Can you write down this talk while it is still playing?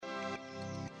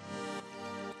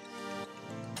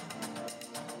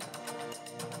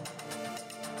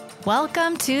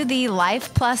Welcome to the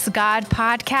Life Plus God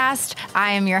podcast.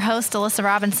 I am your host, Alyssa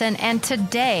Robinson, and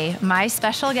today my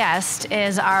special guest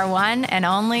is our one and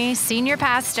only senior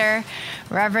pastor,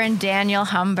 Reverend Daniel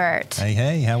Humbert.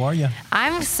 Hey, how are you?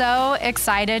 I'm so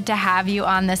excited to have you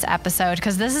on this episode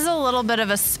because this is a little bit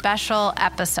of a special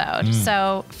episode.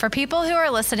 So for people who are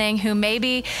listening who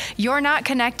maybe you're not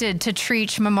connected to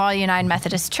Trietsch Memorial United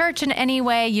Methodist Church in any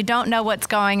way, you don't know what's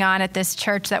going on at this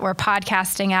church that we're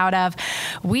podcasting out of,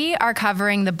 we are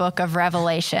covering the book of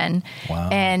Revelation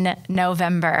in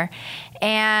November.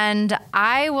 And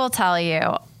I will tell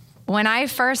you, when I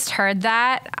first heard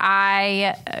that,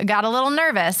 I got a little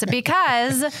nervous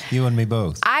because you and me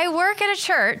both. I work at a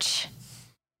church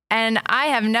and I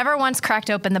have never once cracked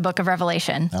open the book of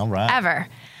Revelation. All right. Ever.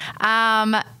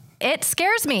 It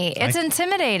scares me. It's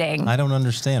intimidating. I don't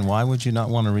understand. Why would you not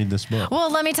want to read this book? Well,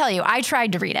 let me tell you, I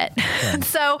tried to read it. Okay.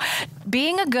 So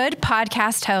being a good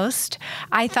podcast host,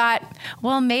 I thought,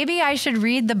 well, maybe I should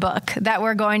read the book that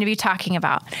we're going to be talking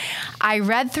about. I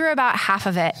read through about half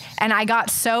of it and I got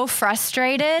so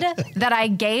frustrated that I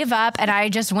gave up and I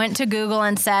just went to Google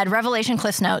and said, Revelation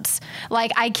Cliff Notes.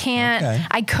 Like I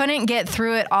couldn't get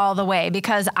through it all the way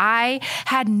because I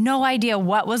had no idea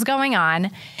what was going on.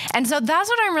 And so that's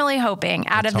what I'm really hoping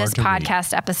out of this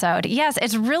podcast episode. Yes,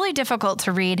 it's really difficult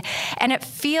to read and it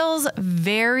feels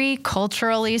very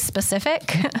culturally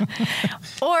specific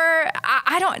or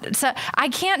I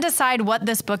can't decide what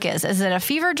this book is. Is it a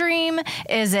fever dream?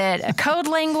 Is it a code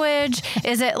language?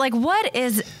 Is it like, what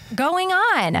is going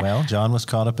on? Well, John was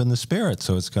caught up in the spirit,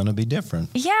 so it's going to be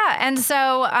different. Yeah. And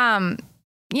so,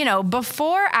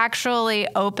 before actually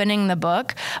opening the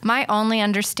book, my only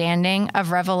understanding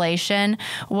of Revelation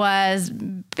was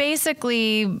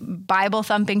basically Bible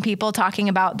thumping people talking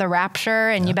about the rapture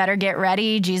and you better get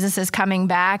ready. Jesus is coming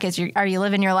back. Are you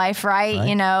living your life right?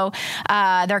 You know,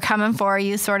 they're coming for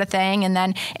you sort of thing. And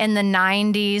then in the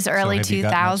 90s, early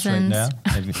 2000s.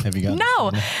 Have you got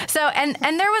No. So, and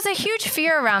there was a huge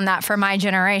fear around that for my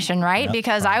generation, right? Yep.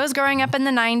 Because I was growing up in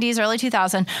the 90s, early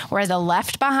 2000s, where the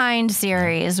Left Behind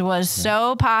series was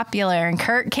so popular and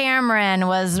Kirk Cameron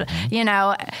was,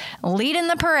 leading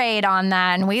the parade on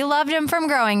that. And we loved him from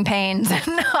Growing Pains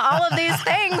and all of these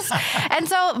things. And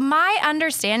so my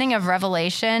understanding of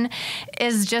Revelation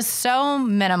is just so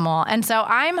minimal. And so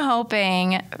I'm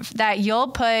hoping that you'll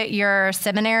put your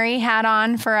seminary hat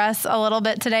on for us a little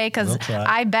bit today, because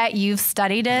I bet you've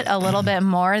studied it a little bit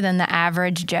more than the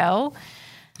average Joe.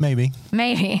 Maybe.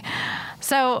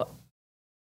 So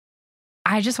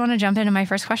I just want to jump into my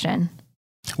first question.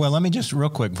 Well, let me just real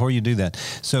quick before you do that.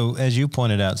 So as you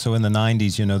pointed out, so in the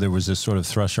 90s, there was this sort of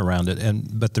thrush around it.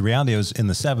 But the reality is in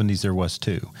the 70s, there was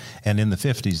too. And in the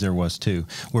 50s, there was too.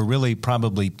 We're really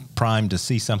probably primed to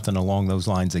see something along those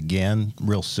lines again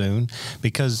real soon,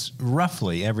 because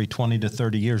roughly every 20 to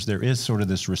 30 years, there is sort of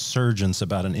this resurgence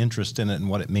about an interest in it and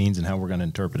what it means and how we're going to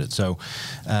interpret it. So,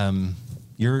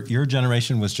 your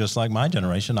generation was just like my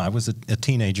generation. I was a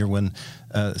teenager when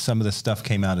some of this stuff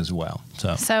came out as well.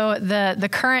 So the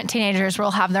current teenagers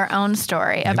will have their own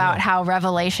story about how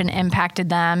Revelation impacted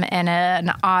them in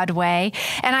an odd way.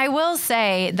 And I will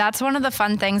say that's one of the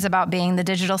fun things about being the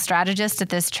digital strategist at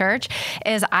this church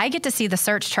is I get to see the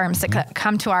search terms that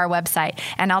come to our website.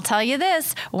 And I'll tell you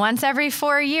this, once every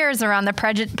 4 years around the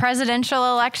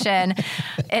presidential election,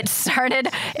 it started,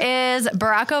 is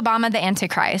Barack Obama the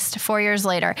Antichrist? 4 years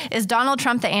later. Is Donald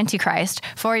Trump the Antichrist?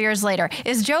 4 years later.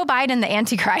 Is Joe Biden the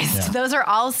Antichrist? Yeah. Those are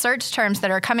all search terms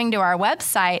that are coming to our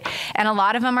website. And a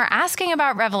lot of them are asking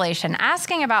about Revelation,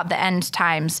 asking about the end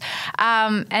times.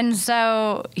 And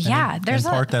so, there's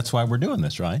in part, that's why we're doing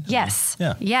this, right? Yes.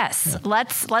 Yeah. Yes. Yeah.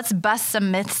 Let's bust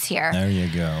some myths here. There you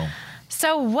go.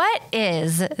 So what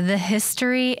is the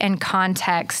history and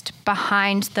context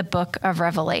behind the book of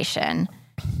Revelation?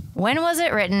 When was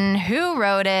it written? Who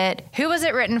wrote it? Who was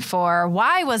it written for?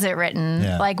 Why was it written?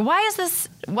 Yeah.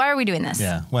 Why are we doing this?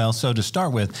 Yeah. Well, so to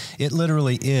start with, it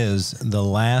literally is the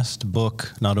last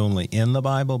book, not only in the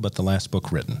Bible, but the last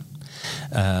book written.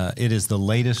 It is the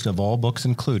latest of all books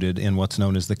included in what's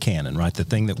known as the canon, right? The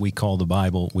thing that we call the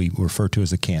Bible, we refer to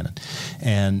as the canon.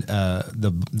 And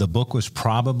the book was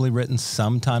probably written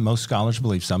sometime, most scholars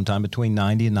believe, sometime between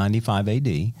 90 and 95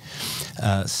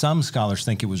 AD. Some scholars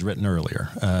think it was written earlier,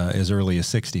 as early as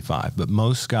 65, but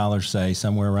most scholars say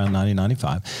somewhere around 90,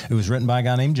 95. It was written by a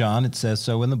guy named John. It says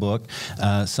so in the book.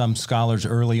 Some scholars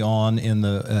early on in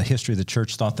the history of the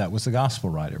church thought that was the gospel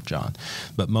writer of John.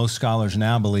 But most scholars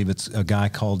now believe it's a guy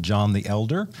called John the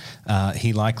Elder.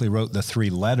 He likely wrote the 3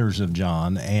 letters of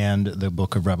John and the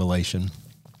book of Revelation.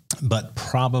 but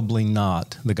probably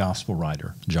not the gospel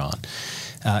writer, John.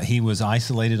 He was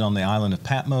isolated on the island of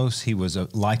Patmos. He was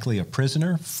likely a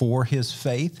prisoner for his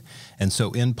faith. And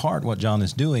so in part, what John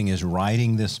is doing is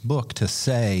writing this book to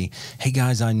say, hey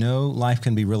guys, I know life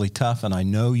can be really tough, and I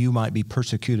know you might be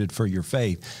persecuted for your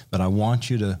faith, but I want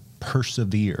you to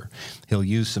persevere. He'll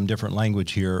use some different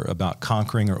language here about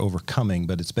conquering or overcoming,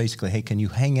 but it's basically, hey, can you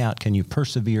hang out? Can you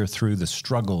persevere through the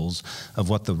struggles of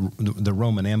what the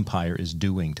Roman Empire is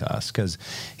doing to us? Because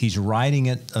he's writing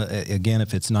it, again,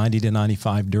 if it's 90 to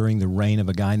 95, during the reign of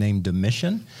a guy named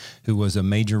Domitian, who was a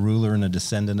major ruler and a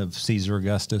descendant of Caesar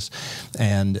Augustus.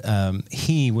 And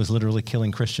he was literally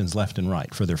killing Christians left and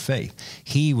right for their faith.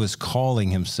 He was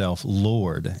calling himself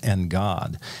Lord and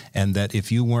God, and that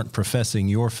if you weren't professing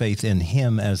your faith in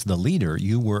him as the leader,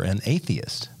 you were an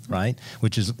atheist, right?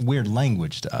 Which is weird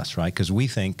language to us, right? Because we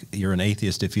think you're an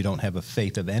atheist if you don't have a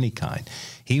faith of any kind.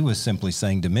 He was simply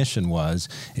saying, Domitian was,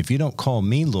 if you don't call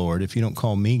me Lord, if you don't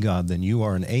call me God, then you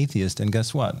are an atheist. And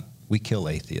guess what? We kill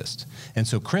atheists. And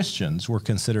so Christians were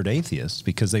considered atheists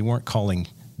because they weren't calling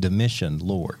Domitian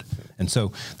Lord. And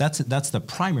so that's the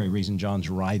primary reason John's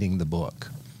writing the book.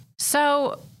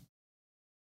 So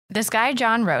this guy,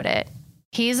 John, wrote it.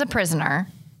 He's a prisoner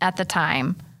at the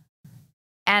time.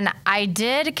 And I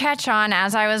did catch on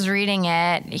as I was reading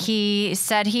it. He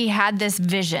said he had this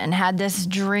vision, had this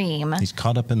dream. He's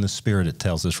caught up in the spirit, it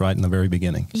tells us right in the very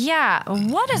beginning. Yeah.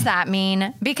 What does that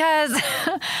mean? Because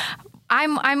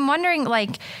I'm wondering,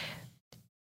 like,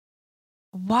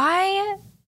 why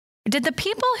did the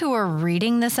people who were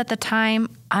reading this at the time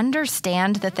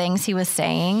understand the things he was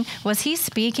saying? Was he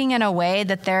speaking in a way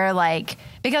that they're like,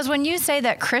 because when you say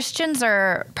that Christians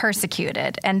are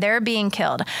persecuted and they're being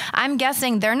killed, I'm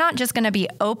guessing they're not just going to be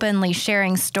openly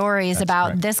sharing stories That's about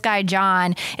correct. This guy,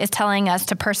 John, is telling us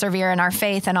to persevere in our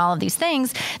faith and all of these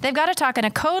things. They've got to talk in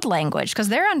a code language because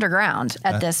they're underground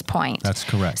at this point. That's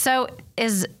correct. So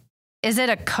is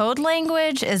it a code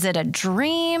language? Is it a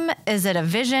dream? Is it a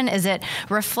vision? Is it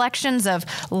reflections of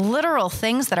literal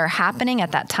things that are happening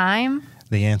at that time?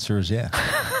 The answer is yes,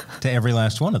 to every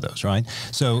last one of those, right?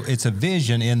 So it's a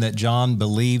vision in that John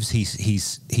believes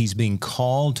he's being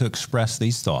called to express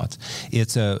these thoughts.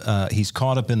 It's he's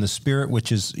caught up in the spirit,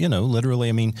 which is, literally,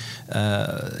 I mean,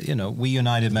 we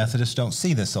United Methodists don't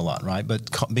see this a lot, right?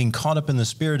 But being caught up in the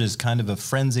spirit is kind of a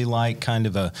frenzy-like, kind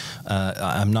of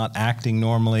I'm not acting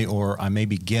normally, or I may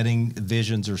be getting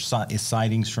visions or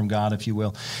sightings from God, if you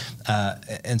will.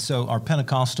 And so our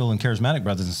Pentecostal and charismatic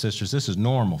brothers and sisters, this is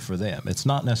normal for them. It's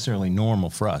not necessarily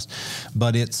normal for us,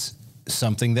 but it's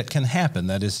something that can happen.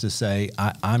 That is to say,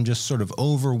 I'm just sort of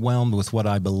overwhelmed with what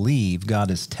I believe God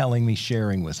is telling me,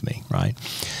 sharing with me, right?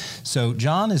 So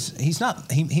John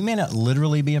he may not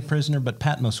literally be a prisoner, but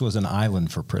Patmos was an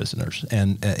island for prisoners,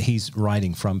 and he's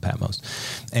writing from Patmos.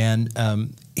 And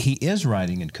he is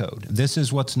writing in code. This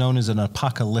is what's known as an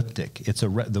apocalyptic. It's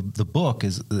the book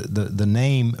is the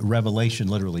name Revelation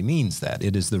literally means that.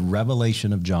 It is the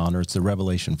revelation of John, or it's the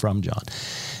revelation from John.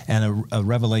 And a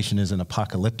revelation is an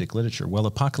apocalyptic literature. Well,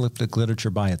 apocalyptic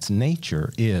literature by its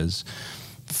nature is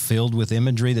filled with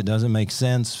imagery that doesn't make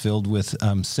sense, filled with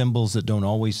symbols that don't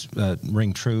always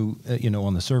ring true,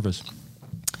 on the surface.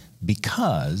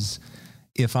 Because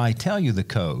if I tell you the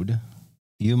code,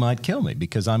 you might kill me,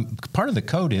 because part of the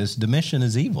code is Domitian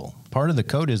is evil. Part of the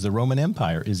code is the Roman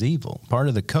Empire is evil. Part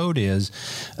of the code is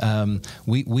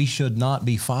we should not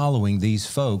be following these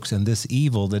folks, and this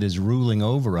evil that is ruling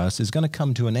over us is going to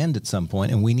come to an end at some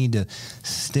point, and we need to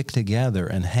stick together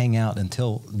and hang out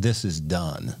until this is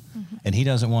done. Mm-hmm. And he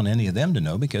doesn't want any of them to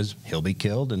know, because he'll be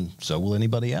killed, and so will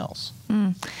anybody else.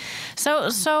 Mm.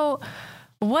 So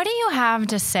what do you have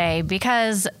to say?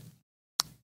 Because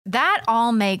that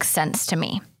all makes sense to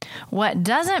me. What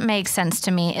doesn't make sense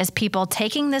to me is people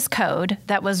taking this code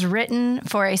that was written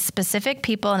for a specific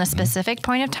people in a specific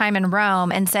point of time in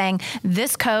Rome and saying,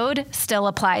 this code still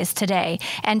applies today,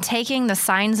 and taking the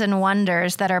signs and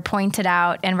wonders that are pointed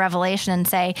out in Revelation and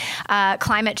say,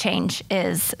 climate change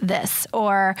is this,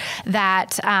 or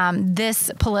that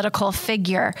this political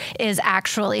figure is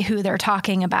actually who they're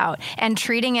talking about, and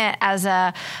treating it as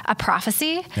a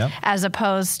prophecy, yep, as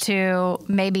opposed to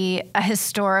maybe a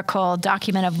historical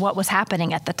document of what was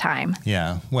happening at the time.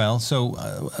 Yeah, well,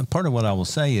 so part of what I will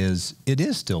say is it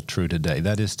is still true today.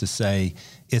 That is to say,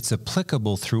 it's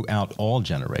applicable throughout all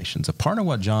generations. A part of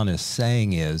what John is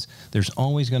saying is there's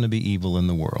always going to be evil in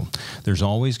the world. There's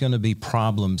always going to be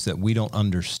problems that we don't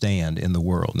understand in the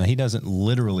world. Now, he doesn't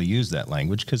literally use that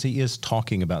language because he is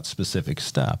talking about specific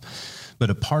stuff. But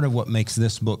a part of what makes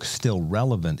this book still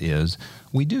relevant is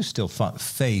we do still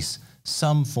face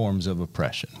some forms of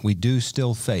oppression. We do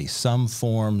still face some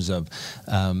forms of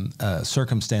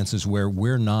circumstances where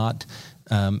we're not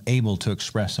able to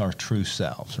express our true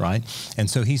selves, right? And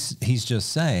so he's just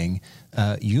saying,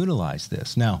 utilize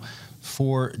this. Now,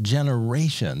 for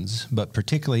generations, but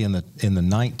particularly in the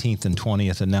 19th and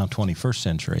 20th and now 21st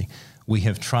century, we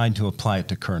have tried to apply it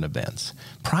to current events.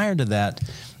 Prior to that,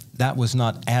 that was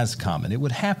not as common. It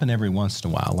would happen every once in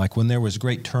a while, like when there was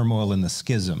great turmoil in the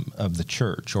schism of the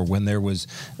church, or when there was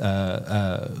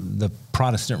the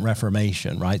Protestant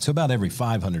Reformation, right? So about every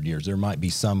 500 years, there might be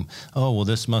some, oh, well,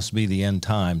 this must be the end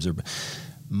times. Or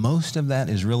most of that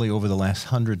is really over the last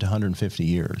 100 to 150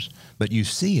 years. But you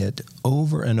see it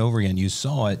over and over again. You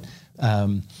saw it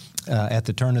at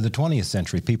the turn of the 20th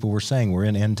century. People were saying we're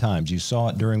in end times. You saw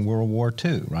it during World War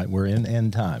II, right? We're in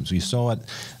end times. You saw it,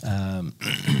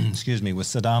 with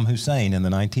Saddam Hussein in the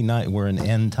 1990s. We're in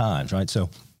end times, right? So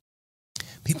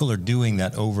people are doing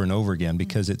that over and over again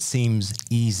because it seems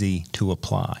easy to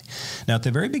apply. Now, at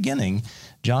the very beginning,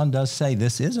 John does say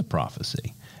this is a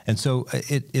prophecy. And so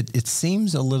it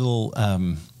seems a little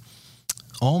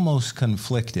almost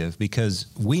conflictive, because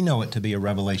we know it to be a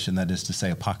revelation, that is to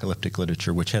say apocalyptic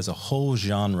literature, which has a whole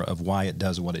genre of why it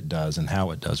does what it does and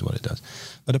how it does what it does.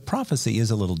 But a prophecy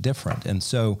is a little different. And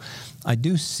so I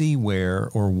do see where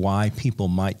or why people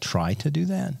might try to do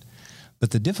that.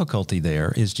 But the difficulty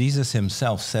there is Jesus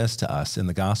himself says to us in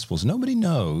the Gospels, nobody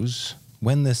knows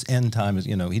when this end time is,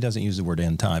 he doesn't use the word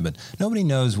end time, but nobody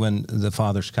knows when the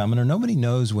Father's coming, or nobody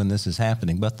knows when this is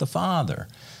happening but the Father.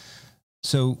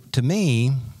 So to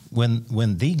me, when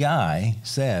the guy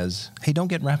says, hey, don't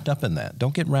get wrapped up in that.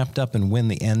 Don't get wrapped up in when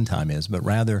the end time is, but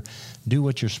rather do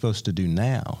what you're supposed to do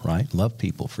now, right? Love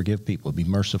people, forgive people, be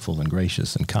merciful and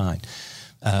gracious and kind.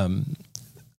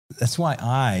 That's why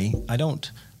I don't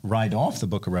write off the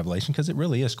book of Revelation, because it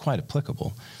really is quite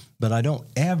applicable. But I don't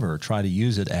ever try to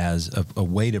use it as a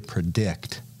way to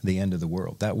predict the end of the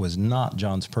world. That was not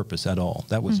John's purpose at all.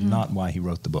 That was not why he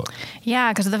wrote the book.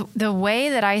 Yeah, because the way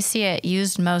that I see it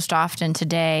used most often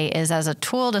today is as a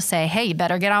tool to say, hey, you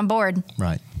better get on board.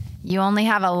 Right. You only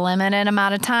have a limited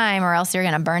amount of time, or else you're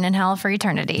going to burn in hell for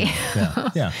eternity.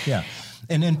 Yeah.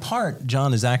 And in part,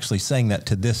 John is actually saying that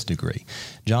to this degree.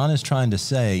 John is trying to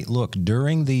say, look,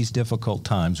 during these difficult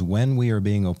times when we are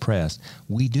being oppressed,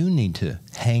 we do need to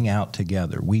hang out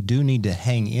together. We do need to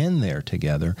hang in there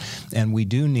together. And we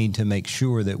do need to make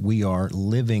sure that we are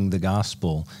living the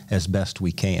gospel as best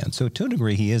we can. So to a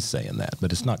degree, he is saying that,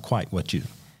 but it's not quite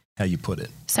how you put it.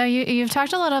 So you've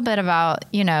talked a little bit about,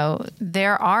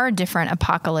 there are different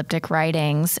apocalyptic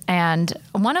writings. And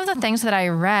one of the things that I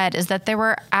read is that there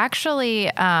were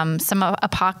actually some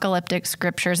apocalyptic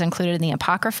scriptures included in the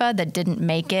Apocrypha that didn't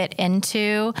make it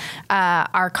into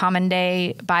our common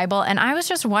day Bible. And I was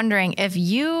just wondering if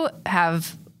you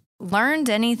have learned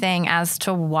anything as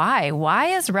to why. Why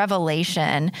is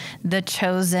Revelation the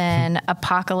chosen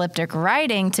apocalyptic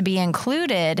writing to be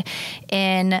included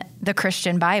in the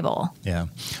Christian Bible? Yeah.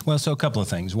 Well, so a couple of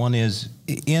things. One is,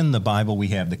 in the Bible we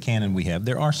have, the canon we have,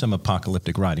 there are some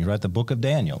apocalyptic writings, right? The book of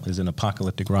Daniel is an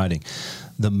apocalyptic writing.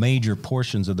 The major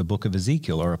portions of the book of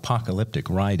Ezekiel are apocalyptic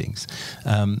writings.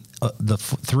 The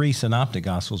three synoptic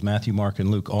gospels, Matthew, Mark, and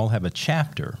Luke, all have a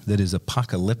chapter that is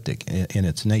apocalyptic in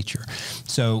its nature.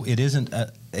 So it isn't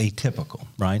atypical,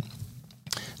 right?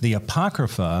 The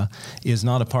Apocrypha is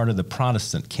not a part of the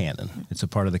Protestant canon. It's a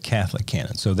part of the Catholic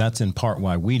canon. So that's in part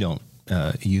why we don't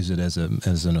use it as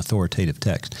an authoritative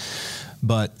text.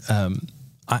 But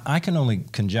I can only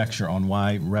conjecture on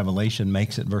why Revelation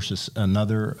makes it versus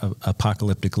another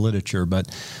apocalyptic literature. But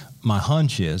my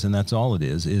hunch is, and that's all it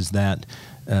is that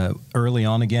early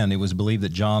on, again, it was believed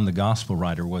that John, the gospel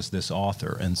writer, was this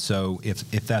author. And so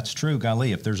if that's true,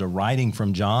 golly, if there's a writing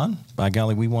from John, by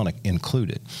golly, we want to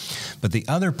include it. But the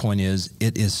other point is,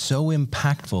 it is so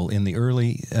impactful in the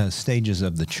early stages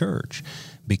of the church,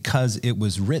 because it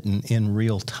was written in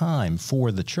real time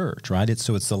for the church, right?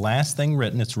 So it's the last thing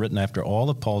written. It's written after all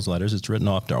of Paul's letters. It's written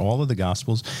after all of the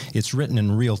Gospels. It's written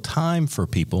in real time for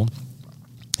people.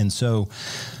 And so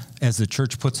as the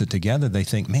church puts it together, they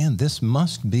think, man, this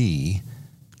must be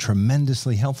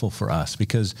tremendously helpful for us,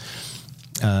 because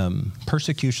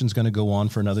persecution is going to go on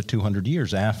for another 200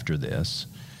 years after this.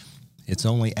 It's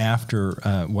only after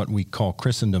what we call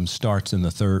Christendom starts in the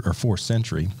 3rd or 4th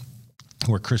century,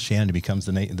 where Christianity becomes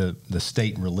the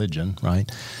state religion, right?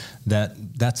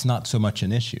 That's not so much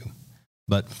an issue.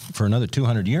 But for another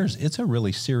 200 years, it's a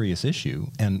really serious issue.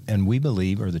 And we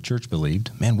believe, or the church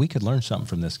believed, man, we could learn something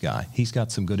from this guy. He's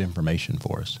got some good information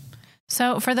for us.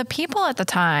 So for the people at the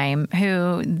time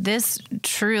who this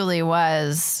truly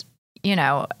was,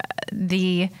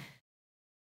 the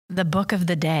the book of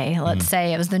the day, let's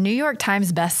say it was the New York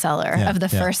Times bestseller of the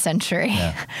first century.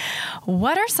 Yeah.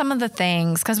 What are some of the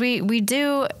things, because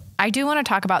I do want to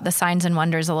talk about the signs and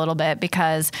wonders a little bit,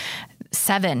 because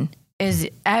 7 is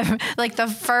like the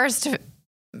first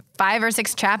 5 or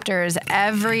 6 chapters,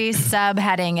 every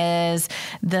subheading is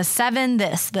the 7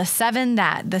 this, the 7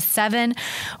 that, the 7.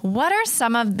 What are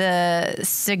some of the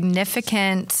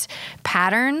significant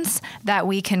patterns that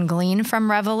we can glean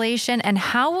from Revelation, and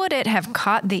how would it have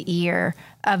caught the ear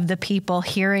of the people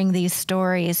hearing these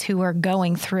stories who were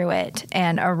going through it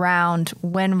and around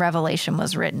when Revelation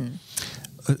was written?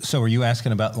 So are you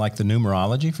asking about like the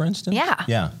numerology, for instance?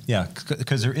 Yeah. Yeah.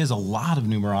 Because there is a lot of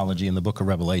numerology in the book of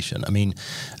Revelation. I mean,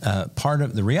 part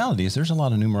of the reality is there's a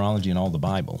lot of numerology in all the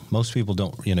Bible. Most people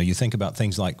don't, you think about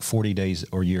things like 40 days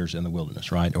or years in the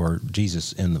wilderness, right? Or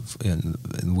Jesus in the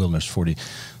wilderness,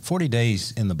 40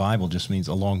 days in the Bible just means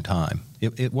a long time.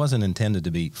 It wasn't intended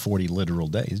to be 40 literal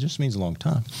days. It just means a long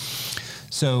time.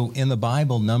 So in the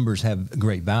Bible, numbers have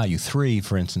great value. 3,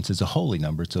 for instance, is a holy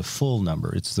number. It's a full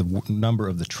number. It's the number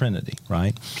of the Trinity,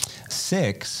 right?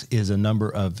 6 is a number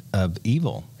of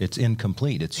evil. It's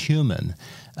incomplete. It's human.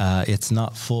 It's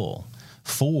not full.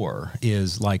 4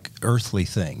 is like earthly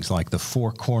things, like the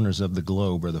 4 corners of the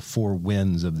globe or the 4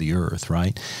 winds of the earth,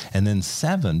 right? And then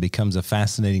 7 becomes a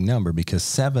fascinating number because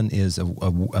 7 is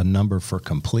a number for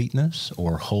completeness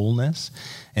or wholeness.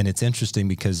 And it's interesting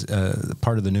because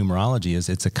part of the numerology is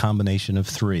it's a combination of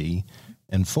 3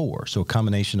 and 4. So a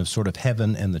combination of sort of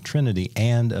heaven and the Trinity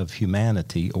and of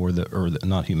humanity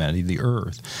the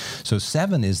earth. So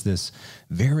 7 is this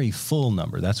very full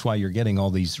number. That's why you're getting all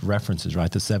these references, right?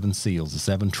 The 7 seals, the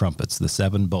 7 trumpets, the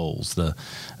 7 bowls,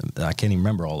 I can't even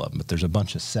remember all of them, but there's a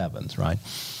bunch of 7s, right?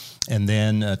 And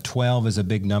then 12 is a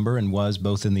big number and was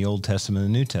both in the Old Testament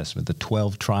and the New Testament, the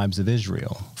 12 tribes of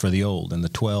Israel for the Old and the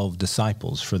 12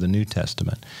 disciples for the New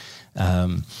Testament.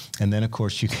 And then, of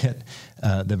course, you get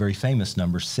the very famous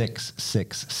number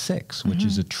 666, which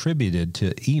is attributed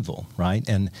to evil, right?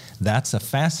 And that's a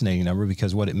fascinating number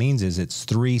because what it means is it's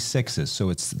 3 6s, so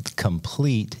it's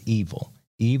complete evil.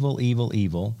 Evil,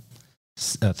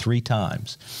 3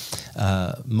 times.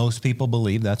 Most people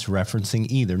believe that's referencing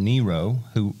either Nero,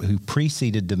 who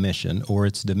preceded Domitian, or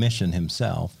it's Domitian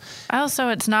himself. Also,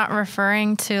 it's not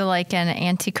referring to like an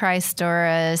antichrist or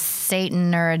a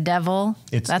Satan or a devil.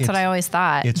 That's what I always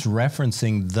thought. It's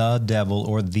referencing the devil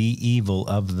or the evil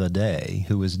of the day,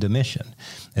 who is Domitian.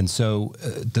 And so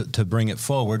to bring it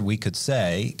forward, we could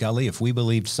say, golly, if we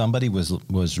believed somebody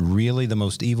was really the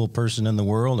most evil person in the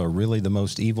world or really the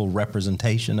most evil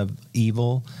representation of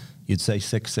evil, you'd say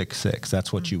 666.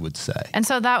 That's what you would say. And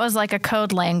so that was like a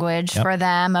code language for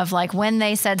them of like when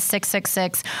they said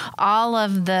 666, all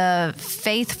of the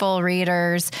faithful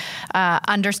readers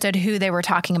understood who they were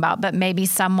talking about, but maybe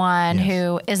someone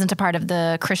who isn't a part of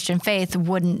the Christian faith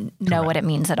wouldn't know what it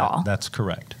means at all. That's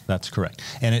correct.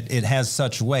 And it has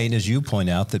such weight, as you point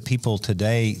out, that people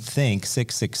today think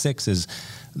 666 is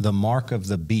the mark of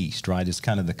the beast, right? It's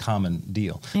kind of the common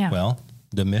deal. Yeah. Well,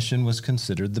 Domitian was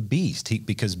considered the beast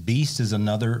because beast is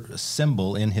another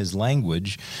symbol in his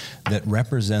language that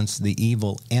represents the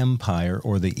evil empire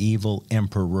or the evil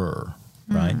emperor,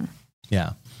 right?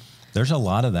 Yeah. There's a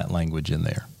lot of that language in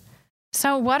there.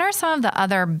 So what are some of the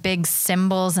other big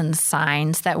symbols and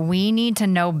signs that we need to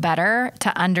know better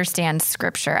to understand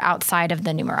Scripture outside of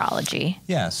the numerology?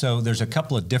 Yeah, so there's a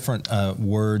couple of different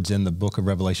words in the book of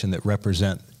Revelation that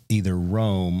represent either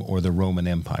Rome or the Roman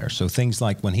Empire. So things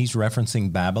like when he's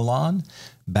referencing Babylon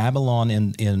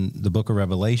in the book of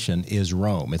Revelation is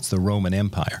Rome. It's the Roman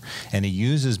Empire. And he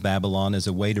uses Babylon as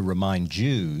a way to remind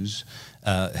Jews,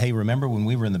 hey, remember when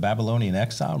we were in the Babylonian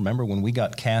exile? Remember when we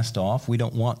got cast off? We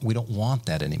don't want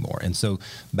that anymore. And so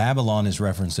Babylon is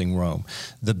referencing Rome.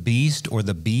 The beast or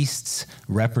the beasts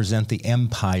represent the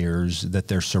empires that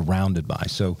they're surrounded by.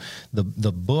 So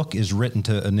the book is written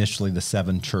to initially the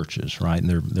 7 churches, right? And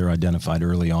they're identified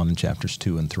early on in chapters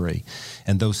 2 and 3.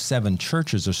 And those 7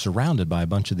 churches are surrounded by a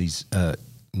bunch of these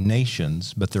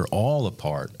nations, but they're all a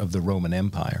part of the Roman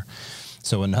Empire.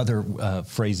 So another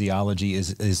phraseology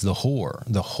is the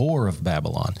whore of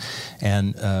Babylon.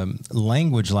 And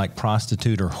language like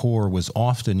prostitute or whore was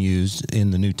often used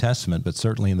in the New Testament, but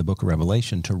certainly in the book of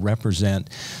Revelation, to represent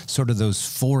sort of those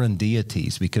foreign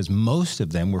deities, because most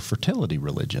of them were fertility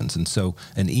religions. And so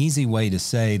an easy way to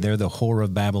say they're the whore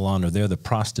of Babylon or they're the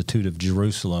prostitute of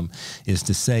Jerusalem is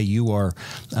to say you are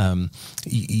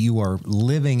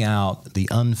living out the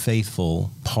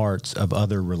unfaithful parts of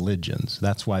other religions.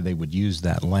 That's why they would use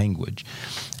that language.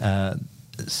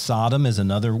 Sodom is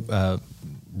another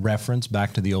reference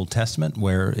back to the Old Testament,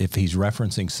 where if he's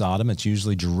referencing Sodom, it's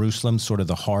usually Jerusalem, sort of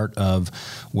the heart of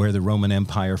where the Roman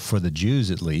Empire, for the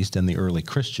Jews at least, and the early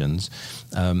Christians,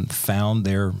 found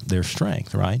their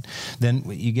strength, right? Then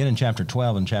you get in chapter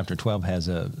 12, and chapter 12 has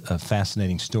a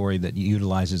fascinating story that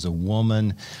utilizes a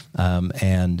woman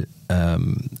and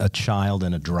a child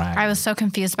and a dragon. I was so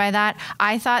confused by that.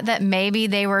 I thought that maybe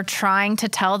they were trying to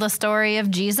tell the story of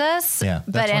Jesus,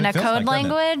 but in a code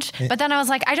language. But then I was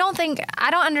like, I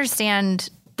don't understand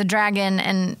the dragon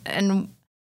and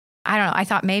I don't know. I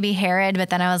thought maybe Herod,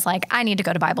 but then I was like, I need to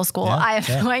go to Bible school. I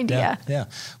have no idea. Yeah.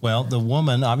 Well, the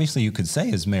woman, obviously you could say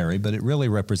is Mary, but it really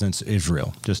represents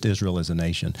Israel, just Israel as a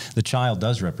nation. The child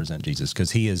does represent Jesus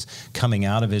because he is coming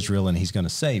out of Israel and he's going to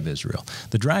save Israel.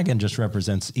 The dragon just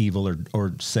represents evil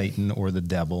or Satan or the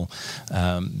devil,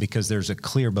 because there's a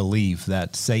clear belief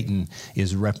that Satan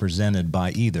is represented by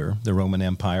either the Roman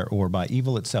Empire or by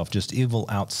evil itself, just evil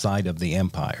outside of the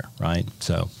empire, right?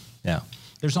 So, yeah.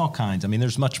 There's all kinds. I mean,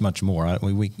 there's much, much more.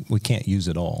 We can't use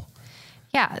it all.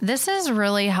 Yeah, this is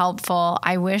really helpful.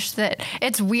 I wish that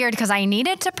it's weird because I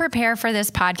needed to prepare for this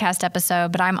podcast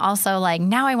episode, but I'm also like,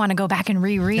 now I want to go back and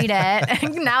reread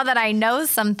it now that I know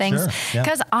some things.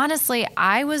 Because honestly,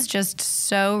 I was just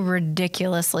so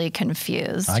ridiculously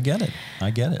confused. I get it.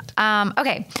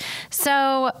 Okay,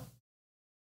 so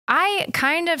I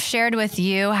kind of shared with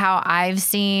you how I've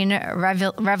seen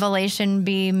Revelation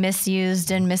be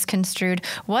misused and misconstrued.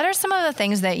 What are some of the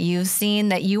things that you've seen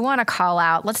that you want to call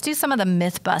out? Let's do some of the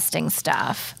myth-busting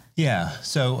stuff. Yeah.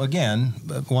 So again,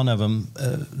 one of them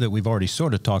that we've already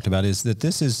sort of talked about is that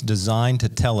this is designed to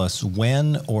tell us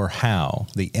when or how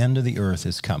the end of the earth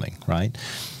is coming, right?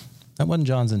 That wasn't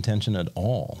John's intention at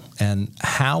all. And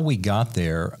how we got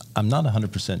there, I'm not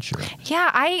 100% sure. Yeah,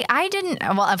 I didn't.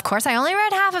 Well, of course, I only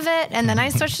read half of it, and then I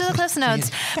switched to the Cliff Notes.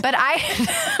 But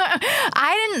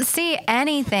I didn't see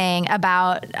anything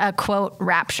about a, quote,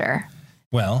 rapture.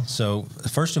 Well, so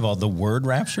first of all, the word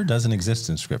rapture doesn't exist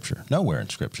in Scripture. Nowhere in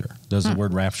Scripture does the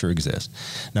word rapture exist.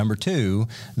 Number two,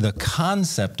 the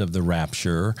concept of the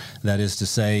rapture, that is to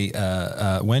say,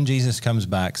 when Jesus comes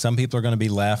back, some people are going to be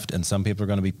left and some people are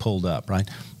going to be pulled up, right?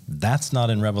 That's not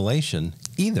in Revelation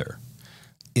either.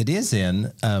 It is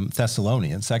in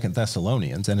Thessalonians, 2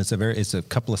 Thessalonians, and it's a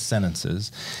couple of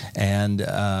sentences, and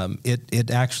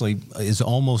it actually is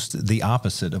almost the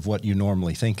opposite of what you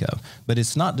normally think of. But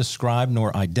it's not described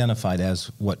nor identified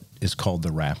as what is called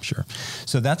the rapture.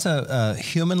 So that's a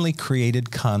humanly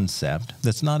created concept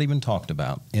that's not even talked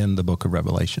about in the book of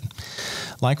Revelation.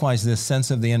 Likewise, this sense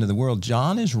of the end of the world,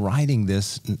 John is writing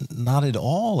this not at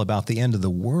all about the end of the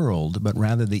world, but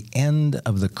rather the end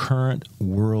of the current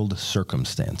world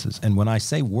circumstances. And when I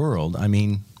say world, I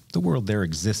mean the world they're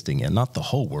existing in, not the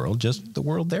whole world, just the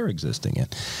world they're existing in.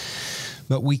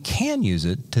 But we can use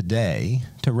it today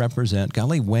to represent,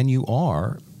 golly, when you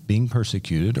are being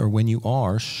persecuted or when you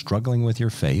are struggling with your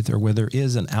faith or where there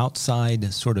is an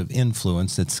outside sort of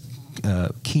influence that's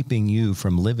keeping you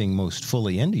from living most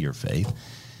fully into your faith.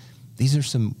 These are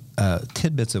some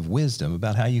tidbits of wisdom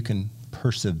about how you can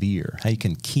persevere, how you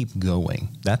can keep going.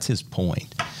 That's his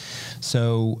point.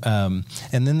 So, and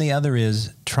then the other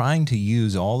is trying to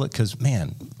use all that, because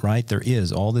man, right, there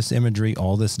is all this imagery,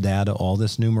 all this data, all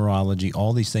this numerology,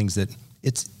 all these things that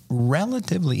it's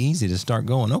relatively easy to start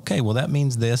going, okay, well, that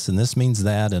means this and this means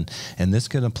that, and this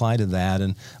could apply to that.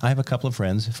 And I have a couple of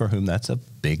friends for whom that's a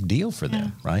big deal for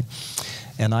them, right?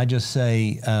 And I just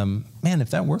say, man, if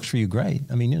that works for you, great.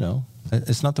 I mean, you know,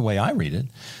 it's not the way I read it.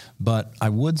 But I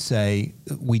would say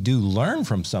we do learn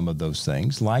from some of those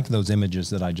things, like those images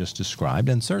that I just described,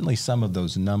 and certainly some of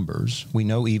those numbers. We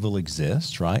know evil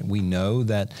exists, right? We know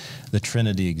that the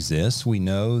Trinity exists. We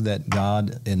know that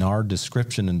God, in our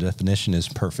description and definition, is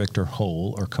perfect or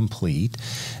whole or complete.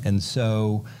 And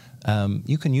so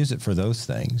you can use it for those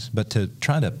things. But to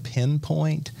try to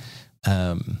pinpoint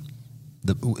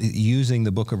using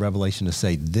the book of Revelation to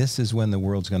say this is when the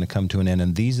world's going to come to an end,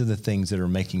 and these are the things that are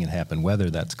making it happen, whether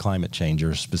that's climate change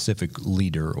or a specific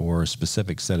leader or a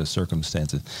specific set of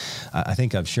circumstances. I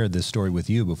think I've shared this story with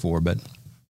you before, but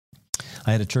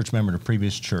I had a church member in a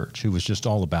previous church who was just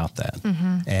all about that.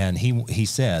 Mm-hmm. And he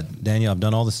said, Daniel, I've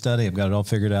done all the study. I've got it all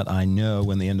figured out. I know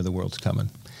when the end of the world's coming.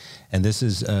 And this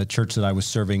is a church that I was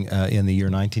serving in the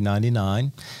year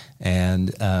 1999.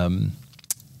 And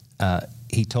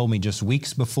he told me just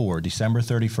weeks before, December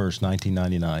 31st,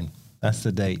 1999, that's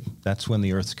the date. That's when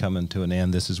the earth's coming to an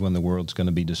end. This is when the world's going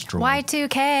to be destroyed.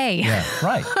 Y2K. Yeah,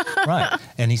 right.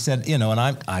 And he said, you know, and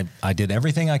I did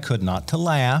everything I could not to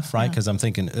laugh, right? Because I'm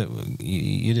thinking,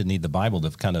 you didn't need the Bible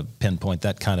to kind of pinpoint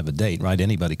that kind of a date, right?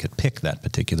 Anybody could pick that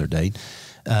particular date.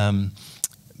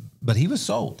 But he was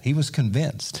sold. He was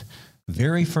convinced.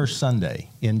 Very first Sunday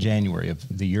in January of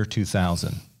the year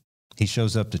 2000, he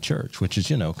shows up to church, which is,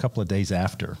 a couple of days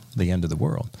after the end of the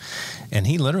world. And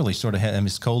he literally sort of had,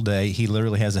 his cold day, he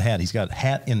literally has a hat. He's got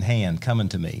hat in hand coming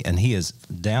to me. And he is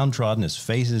downtrodden, his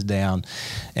face is down.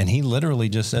 And he literally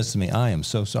just says to me, I am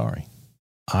so sorry.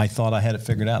 I thought I had it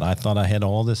figured out. I thought I had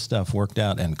all this stuff worked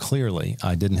out. And clearly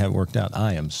I didn't have it worked out.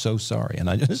 I am so sorry. And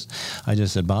I just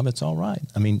said, Bob, it's all right.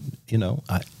 I mean,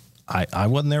 I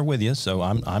wasn't there with you, so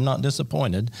I'm not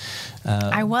disappointed.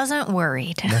 I wasn't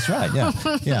worried. That's right. Yeah,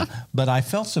 yeah. But I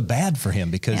felt so bad for him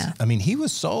because he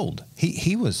was sold.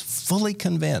 He was fully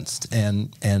convinced,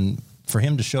 and for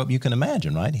him to show up, you can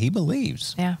imagine, right? He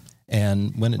believes. Yeah.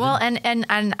 And when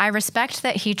and I respect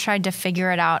that he tried to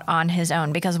figure it out on his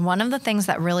own, because one of the things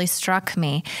that really struck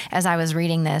me as I was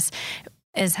reading this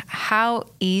is how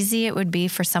easy it would be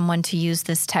for someone to use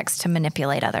this text to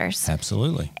manipulate others.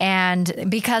 Absolutely. And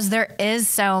because there is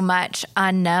so much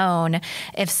unknown,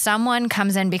 if someone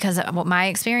comes in, because what my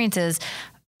experience is,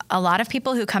 a lot of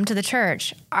people who come to the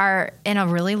church are in a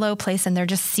really low place and they're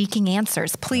just seeking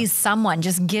answers. Please, someone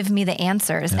just give me the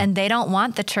answers. And they don't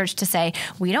want the church to say,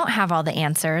 we don't have all the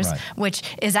answers, which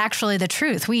is actually the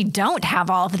truth. We don't have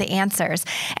all of the answers.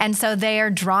 And so they are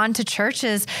drawn to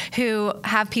churches who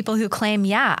have people who claim,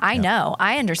 I know,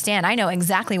 I understand. I know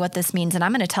exactly what this means. And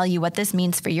I'm going to tell you what this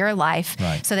means for your life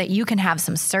so that you can have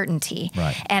some certainty.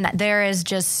 And there is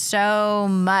just so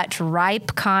much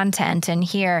ripe content in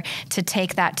here to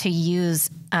take that to use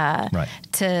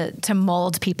to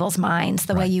mold people's minds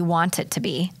the way you want it to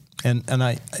be. And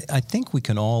I think we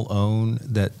can all own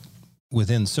that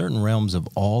within certain realms of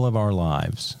all of our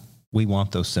lives, we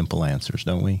want those simple answers,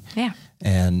 don't we? Yeah.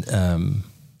 And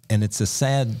it's a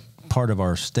sad part of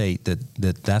our state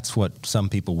that's what some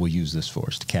people will use this for,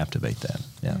 is to captivate that.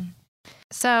 Yeah.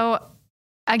 So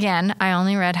again, I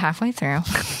only read halfway through.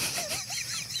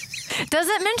 Does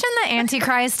it mention the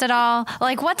Antichrist at all?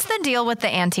 Like, what's the deal with the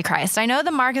Antichrist? I know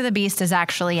the mark of the beast is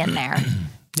actually in there.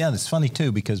 Yeah, it's funny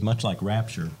too, because much like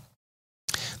rapture,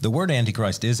 the word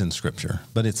Antichrist is in Scripture,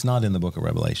 but it's not in the book of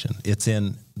Revelation. It's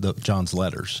in John's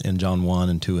letters, in John 1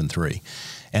 and 2 and 3.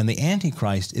 And the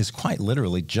Antichrist is quite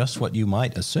literally just what you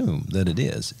might assume that it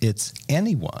is. It's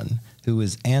anyone who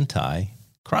is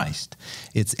anti-Christ.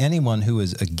 It's anyone who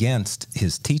is against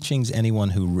his teachings, anyone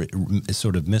who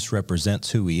sort of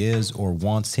misrepresents who he is or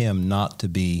wants him not to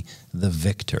be the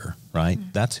victor, right?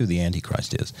 Mm. That's who the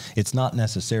Antichrist is. It's not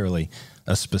necessarily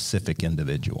a specific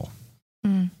individual.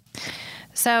 Mm.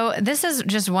 So this is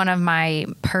just one of my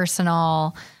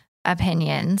personal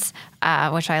opinions,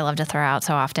 which I love to throw out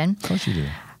so often. Of course you do.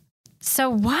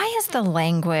 So why is the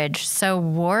language so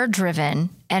war-driven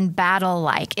and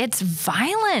battle-like? It's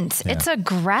violent. Yeah. It's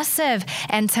aggressive.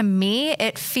 And to me,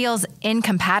 it feels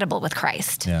incompatible with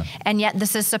Christ. Yeah. And yet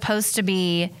this is supposed to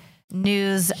be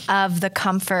news of the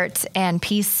comfort and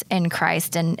peace in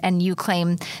Christ. And you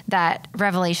claim that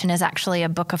Revelation is actually a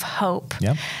book of hope.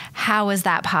 Yep. How is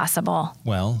that possible?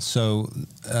 Well, so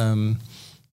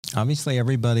obviously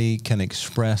everybody can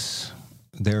express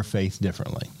their faith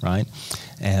differently, right?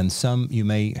 And you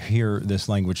may hear this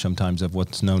language sometimes of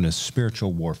what's known as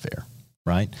spiritual warfare,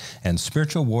 right? And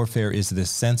spiritual warfare is this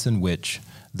sense in which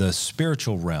the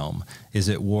spiritual realm is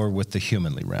at war with the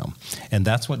humanly realm. And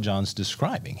that's what John's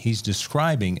describing. He's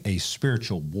describing a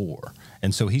spiritual war.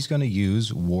 And so he's going to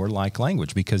use warlike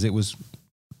language because it was,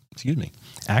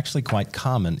 actually quite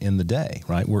common in the day,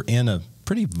 right? We're in a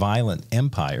pretty violent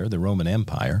empire, the Roman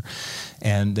Empire,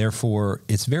 and therefore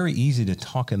it's very easy to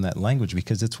talk in that language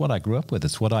because it's what I grew up with.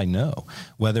 It's what I know.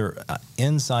 Whether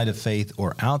inside of faith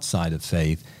or outside of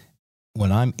faith,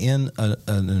 when I'm in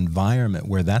an environment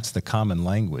where that's the common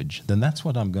language, then that's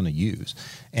what I'm going to use.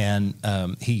 And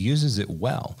he uses it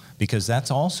well because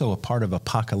that's also a part of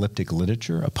apocalyptic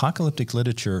literature. Apocalyptic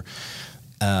literature,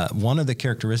 one of the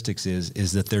characteristics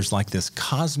is that there's like this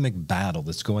cosmic battle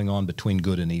that's going on between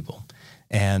good and evil.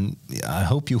 And I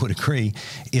hope you would agree,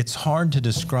 it's hard to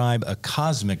describe a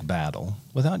cosmic battle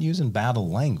without using battle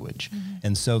language. Mm-hmm.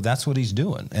 And so that's what he's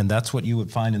doing. And that's what you would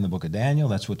find in the book of Daniel.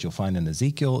 That's what you'll find in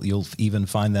Ezekiel. You'll even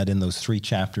find that in those 3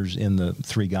 chapters in the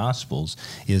 3 Gospels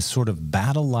is sort of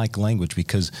battle-like language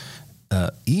because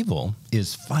evil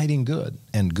is fighting good,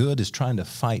 and good is trying to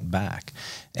fight back.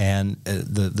 And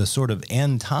the sort of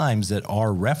end times that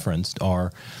are referenced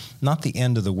are not the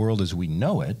end of the world as we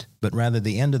know it, but rather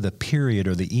the end of the period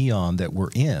or the eon that we're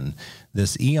in.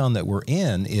 This eon that we're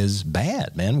in is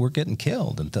bad, man. We're getting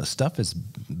killed, and the stuff is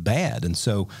bad. And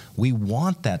so we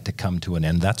want that to come to an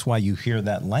end. That's why you hear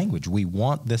that language. We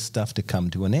want this stuff to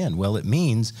come to an end. Well, it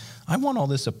means I want all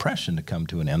this oppression to come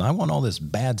to an end. I want all this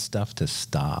bad stuff to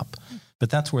stop. But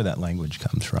that's where that language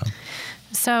comes from.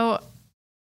 So,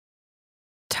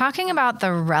 talking about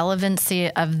the relevancy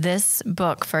of this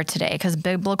book for today, because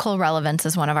biblical relevance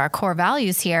is one of our core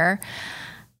values here,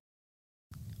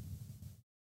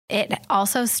 it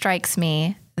also strikes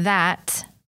me that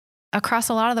across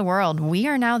a lot of the world, we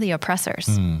are now the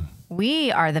oppressors.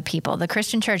 We are the people. The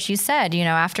Christian church, you said,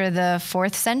 after the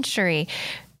 4th century,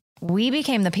 we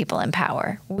became the people in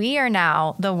power. We are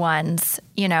now the ones,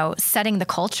 setting the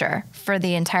culture for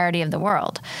the entirety of the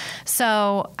world.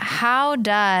 So how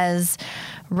does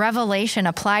Revelation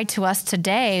apply to us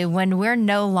today when we're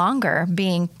no longer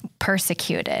being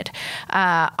persecuted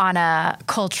on a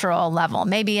cultural level?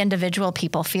 Maybe individual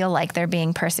people feel like they're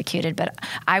being persecuted, but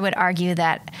I would argue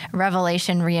that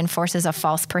Revelation reinforces a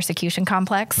false persecution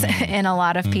complex in a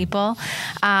lot of people.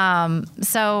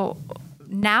 So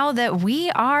now that we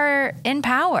are in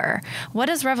power, what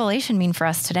does Revelation mean for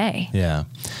us today? Yeah,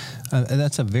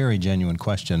 that's a very genuine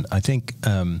question. I think,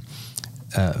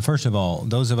 first of all,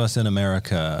 those of us in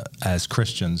America as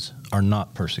Christians are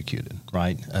not persecuted,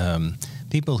 right?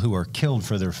 People who are killed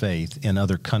for their faith in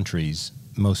other countries,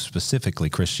 most specifically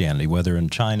Christianity, whether in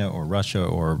China or Russia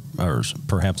or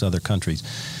perhaps other countries,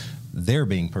 they're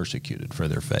being persecuted for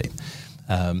their faith.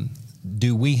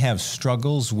 Do we have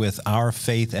struggles with our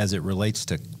faith as it relates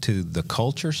to the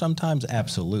culture sometimes?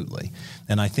 Absolutely.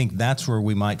 And I think that's where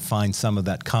we might find some of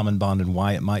that common bond and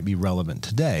why it might be relevant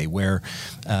today, where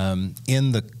I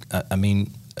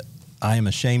am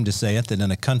ashamed to say it, that in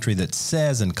a country that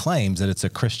says and claims that it's a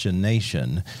Christian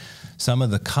nation, some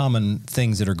of the common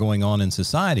things that are going on in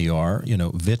society are,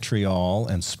 vitriol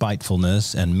and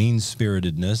spitefulness and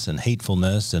mean-spiritedness and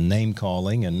hatefulness and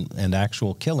name-calling and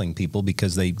actual killing people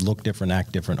because they look different,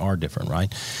 act different, are different,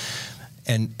 right?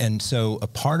 And so a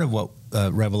part of what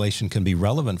Revelation can be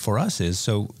relevant for us is,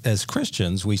 so as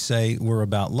Christians, we say we're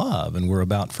about love and we're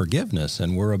about forgiveness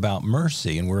and we're about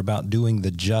mercy and we're about doing the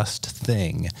just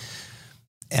thing.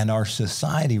 And our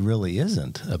society really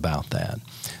isn't about that.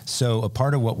 So a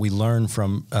part of what we learn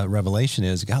from Revelation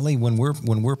is, golly, when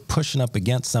we're pushing up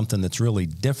against something that's really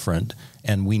different,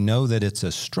 and we know that it's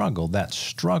a struggle, that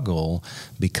struggle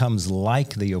becomes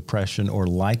like the oppression or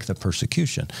like the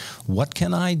persecution. What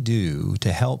can I do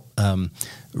to help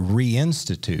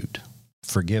reinstitute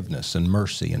forgiveness and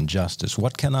mercy and justice?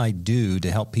 What can I do to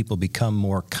help people become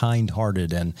more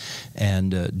kind-hearted and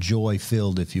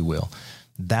joy-filled, if you will?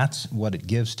 That's what it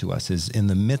gives to us, is in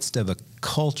the midst of a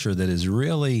culture that is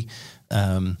really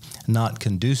not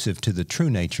conducive to the true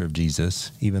nature of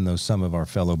Jesus, even though some of our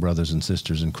fellow brothers and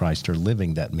sisters in Christ are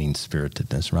living that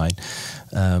mean-spiritedness, right?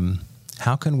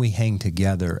 How can we hang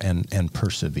together and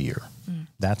persevere?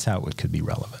 That's how it could be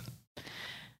relevant.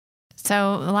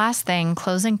 So last thing,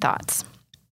 closing thoughts.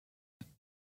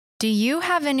 Do you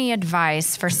have any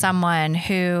advice for someone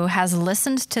who has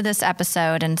listened to this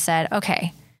episode and said,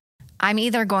 okay, I'm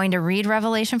either going to read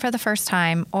Revelation for the first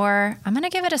time or I'm going to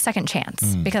give it a second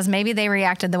chance because maybe they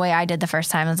reacted the way I did the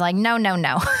first time. It's like, no,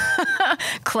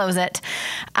 close it.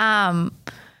 How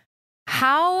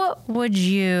would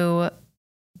you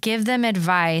give them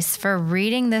advice for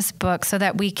reading this book so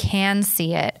that we can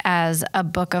see it as a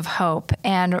book of hope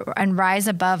and rise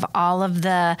above all of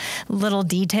the little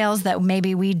details that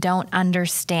maybe we don't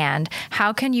understand?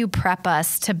 How can you prep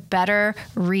us to better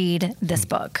read this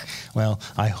book? Well,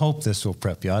 I hope this will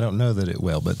prep you. I don't know that it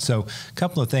will, but so a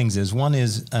couple of things is, one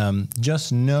is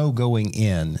just know going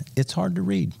in, it's hard to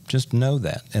read. Just know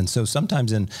that. And so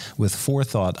sometimes with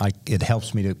forethought, it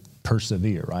helps me to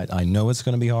persevere, right? I know it's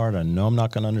going to be hard. I know I'm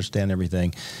not going to understand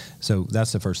everything. So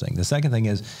that's the first thing. The second thing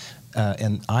is,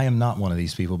 and I am not one of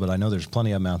these people, but I know there's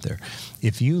plenty of them out there.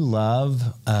 If you love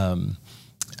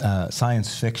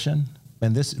science fiction,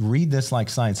 and read this like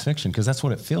science fiction, because that's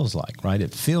what it feels like, right?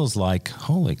 It feels like,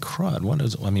 holy crud,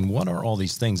 what are all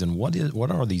these things, and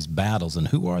what are these battles, and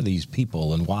who are these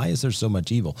people, and why is there so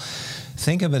much evil?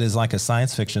 Think of it as like a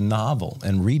science fiction novel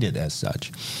and read it as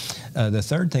such. The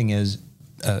third thing is,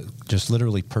 just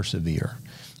literally persevere.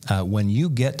 When you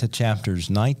get to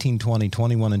chapters 19, 20,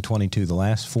 21, and 22, the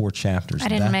last 4 chapters. I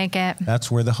didn't make it.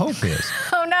 That's where the hope is.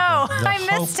 Oh, no.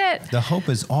 I missed it. The hope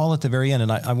is all at the very end,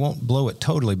 and I won't blow it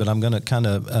totally, but I'm going to kind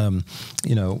of,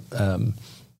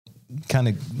 kind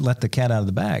of let the cat out of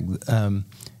the bag.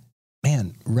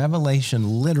 Man,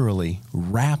 Revelation literally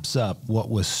wraps up what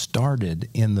was started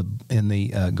in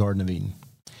the Garden of Eden.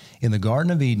 In the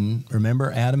Garden of Eden,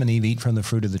 remember, Adam and Eve eat from the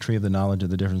fruit of the tree of the knowledge of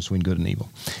the difference between good and evil.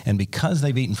 And because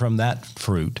they've eaten from that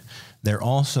fruit, they're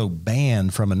also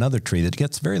banned from another tree that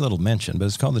gets very little mention, but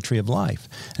it's called the tree of life.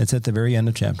 It's at the very end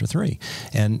of chapter 3.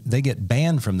 And they get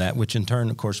banned from that, which in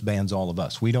turn, of course, bans all of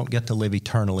us. We don't get to live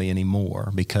eternally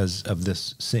anymore because of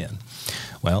this sin.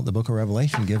 Well, the book of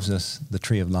Revelation gives us the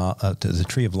tree of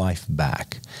life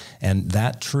back. And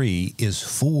that tree is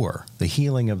for the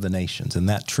healing of the nations. And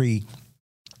that tree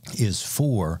is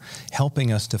for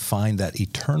helping us to find that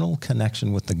eternal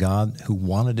connection with the God who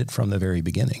wanted it from the very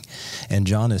beginning. And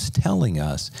John is telling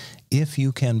us, if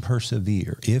you can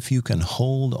persevere, if you can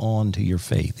hold on to your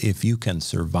faith, if you can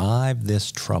survive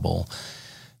this trouble,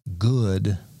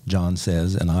 good, John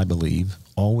says, and I believe,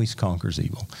 always conquers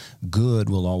evil. Good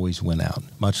will always win out,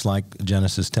 much like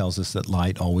Genesis tells us that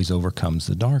light always overcomes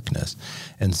the darkness.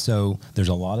 And so there's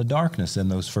a lot of darkness in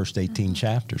those first 18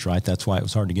 chapters, right? That's why it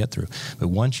was hard to get through. But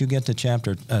once you get to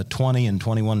chapter 20 and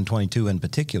 21 and 22 in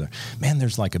particular, man,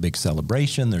 there's like a big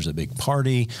celebration. There's a big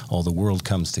party. All the world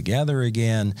comes together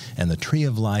again, and the tree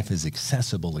of life is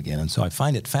accessible again. And so I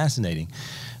find it fascinating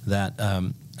that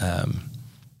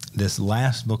this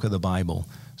last book of the Bible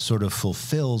sort of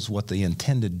fulfills what the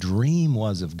intended dream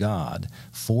was of God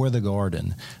for the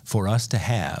garden, for us to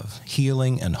have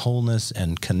healing and wholeness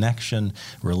and connection,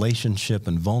 relationship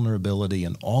and vulnerability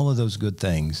and all of those good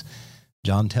things.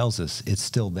 John tells us it's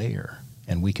still there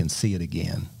and we can see it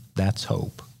again. That's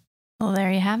hope. Well,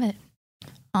 there you have it.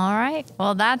 All right.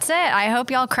 Well, that's it. I hope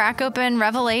y'all crack open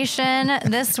Revelation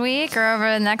this week or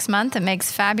over the next month. It makes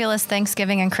fabulous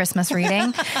Thanksgiving and Christmas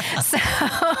reading.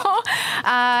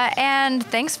 And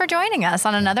thanks for joining us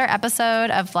on another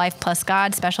episode of Life Plus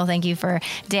God. Special thank you for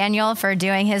Daniel for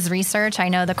doing his research. I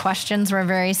know the questions were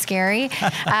very scary,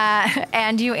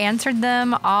 and you answered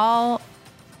them all.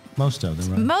 Most of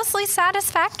them, right? Mostly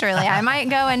satisfactorily. I might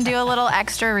go and do a little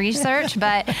extra research,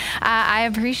 but I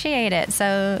appreciate it.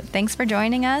 So thanks for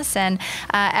joining us. And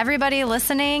everybody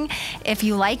listening, if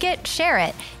you like it, share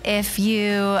it. If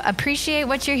you appreciate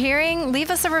what you're hearing, leave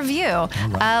us a review.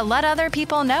 Right. Let other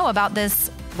people know about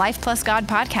this Life Plus God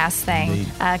podcast thing,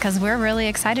 because we're really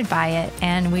excited by it.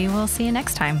 And we will see you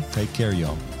next time. Take care,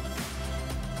 y'all.